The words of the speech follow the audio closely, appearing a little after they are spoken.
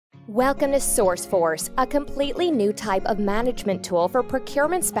Welcome to Sourceforce, a completely new type of management tool for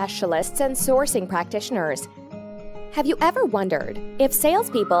procurement specialists and sourcing practitioners. Have you ever wondered, if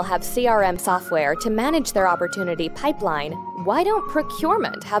salespeople have CRM software to manage their opportunity pipeline, why don't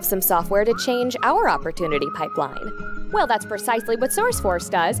procurement have some software to change our opportunity pipeline? Well, that's precisely what Sourceforce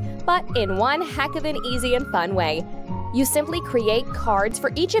does, but in one heck of an easy and fun way. You simply create cards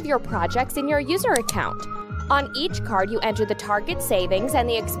for each of your projects in your user account. On each card, you enter the target savings and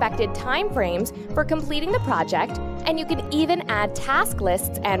the expected timeframes for completing the project, and you can even add task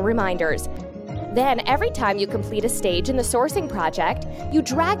lists and reminders. Then, every time you complete a stage in the sourcing project, you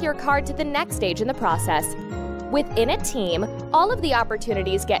drag your card to the next stage in the process. Within a team, all of the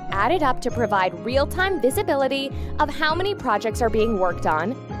opportunities get added up to provide real-time visibility of how many projects are being worked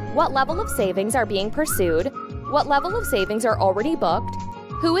on, what level of savings are being pursued, what level of savings are already booked,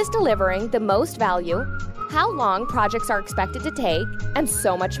 who is delivering the most value, how long projects are expected to take, and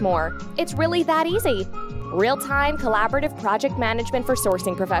so much more. It's really that easy. Real-time collaborative project management for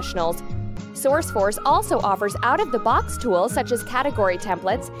sourcing professionals. Sourceforce also offers out-of-the-box tools such as category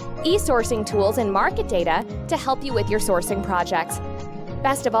templates, e-sourcing tools, and market data to help you with your sourcing projects.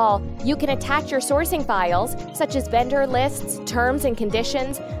 Best of all, you can attach your sourcing files, such as vendor lists, terms and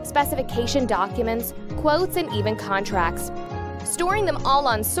conditions, specification documents, quotes, and even contracts. Storing them all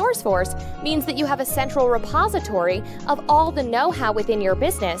on Sourceforce means that you have a central repository of all the know-how within your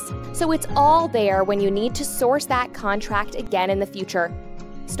business, so it's all there when you need to source that contract again in the future.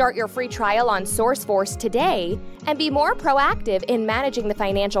 Start your free trial on Sourceforce today and be more proactive in managing the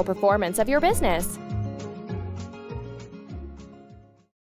financial performance of your business.